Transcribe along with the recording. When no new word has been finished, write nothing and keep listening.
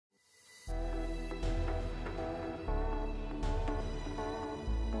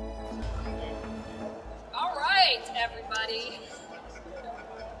everybody.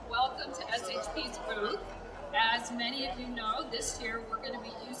 Welcome to SHP's booth. As many of you know, this year we're going to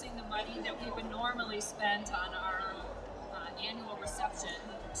be using the money that we would normally spend on our annual reception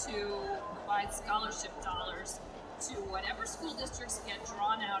to provide scholarship dollars to whatever school districts get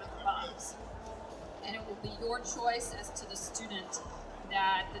drawn out of the box. And it will be your choice as to the student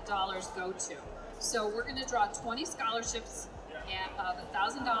that the dollars go to. So we're going to draw 20 scholarships of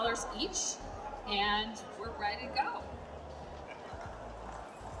 $1,000 each, and we're ready to go.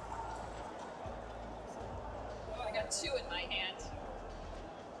 Oh, I got 2 in my hand.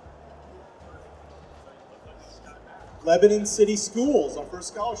 Lebanon City Schools, our first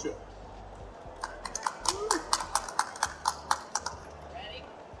scholarship. Ready?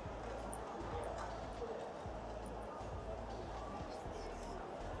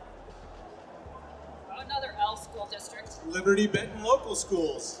 Oh, another L school district. Liberty Benton Local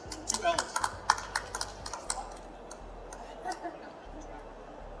Schools, 2 L's.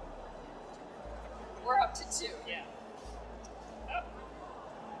 We're up to 2, yeah. Oh.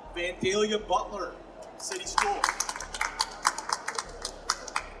 Vandalia Butler City Schools.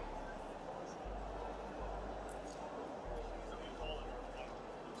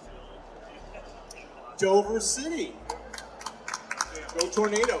 Dover City. Go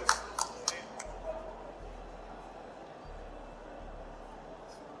Tornadoes.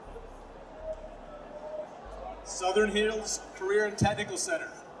 Southern Hills Career and Technical Center.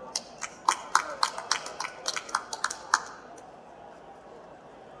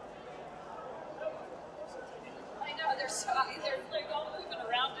 I know, they're all moving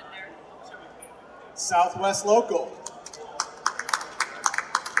around in there. Southwest Local.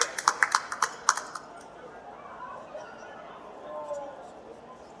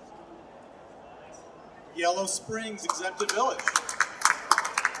 Yellow Springs Exempted Village.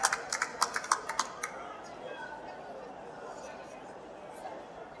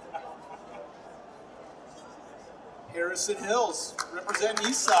 Harrison Hills, representing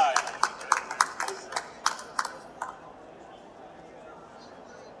East Side.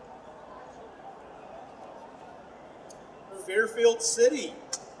 Fairfield City.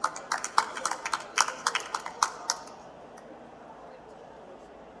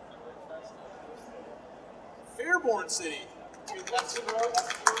 Fairborn City.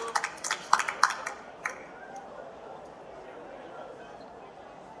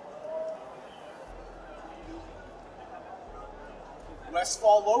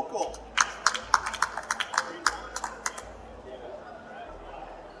 Westfall Local.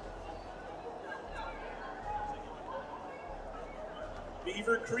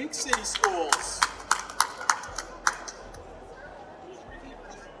 Beavercreek City Schools.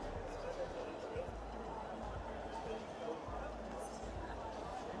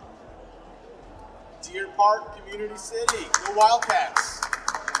 Deer Park Community City. Go Wildcats.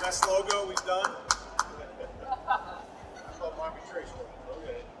 Best logo we've done.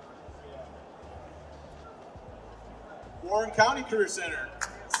 Warren County Career Center,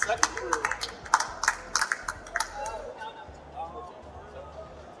 second career.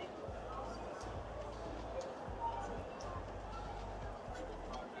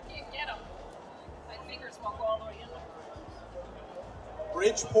 I can't get them. My fingers won't go all the way in there.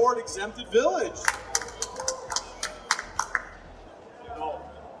 Bridgeport Exempted Village. No.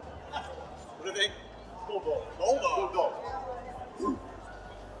 What are they? Bulldog. Bulldog.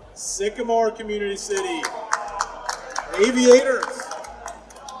 Sycamore Community City. Aviators.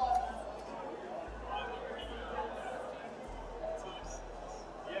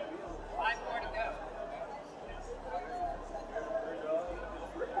 5 more to go.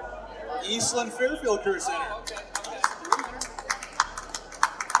 Eastland Fairfield Career Center. Oh, okay.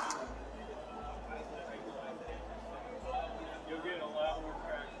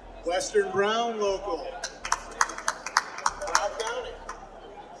 Western Brown Local. Brown County.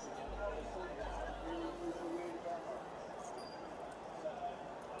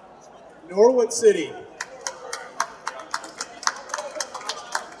 Norwood City.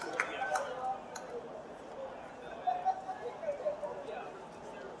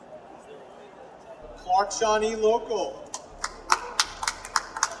 Clark-Shawnee Local.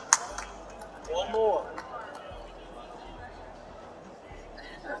 One more.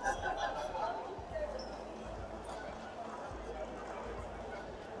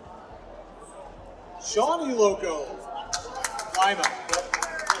 Shawnee Local. Lima.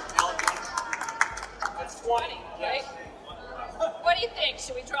 That's 20, right? What do you think?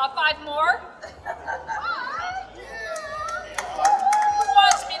 Should we draw 5 more? Who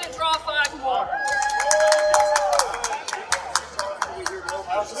wants me to draw 5 more?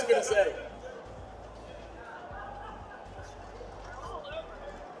 I was just going to say.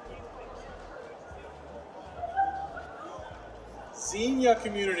 Xenia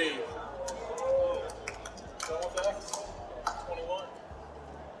community. 21.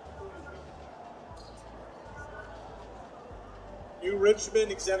 New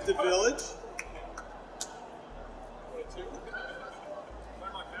Richmond Exempted Village. 22.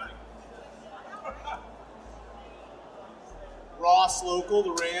 Ross Local,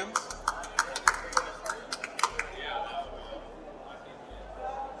 the Rams.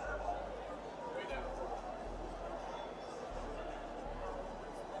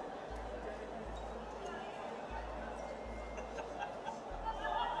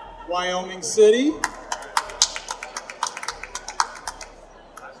 Wyoming City.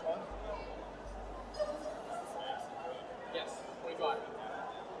 Yes, 25.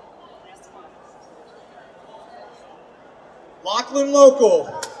 Laughlin Local.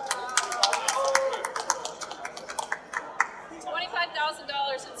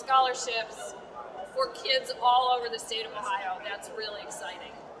 $25,000 in scholarships for kids all over the state of Ohio. That's really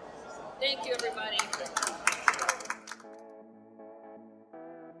exciting. Thank you, everybody.